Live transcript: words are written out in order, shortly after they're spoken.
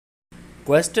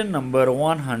Question number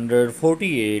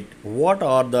 148. What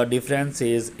are the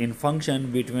differences in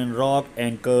function between rock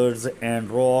anchors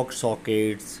and rock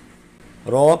sockets?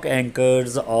 Rock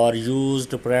anchors are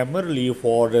used primarily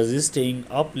for resisting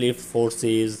uplift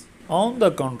forces. On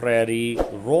the contrary,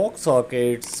 rock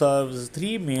socket serves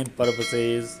three main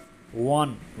purposes.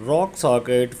 1. Rock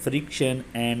socket friction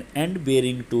and end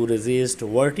bearing to resist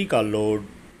vertical load.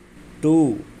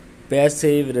 2.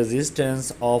 Passive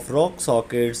resistance of rock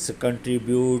sockets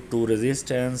contribute to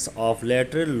resistance of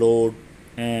lateral load.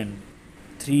 And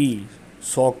 3.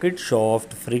 Socket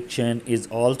shaft friction is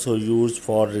also used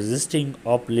for resisting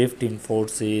uplifting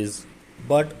forces,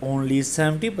 but only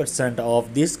 70%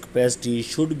 of this capacity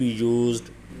should be used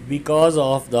because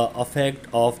of the effect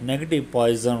of negative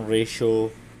Poisson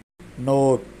ratio.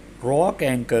 Note: rock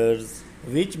anchors,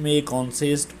 which may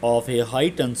consist of a high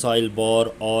tensile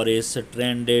bar or a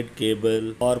stranded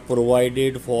cable, are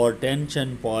provided for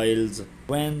tension piles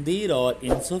when there are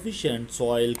insufficient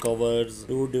soil covers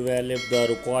to develop the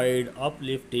required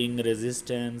uplifting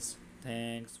resistance.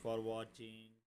 Thanks for watching.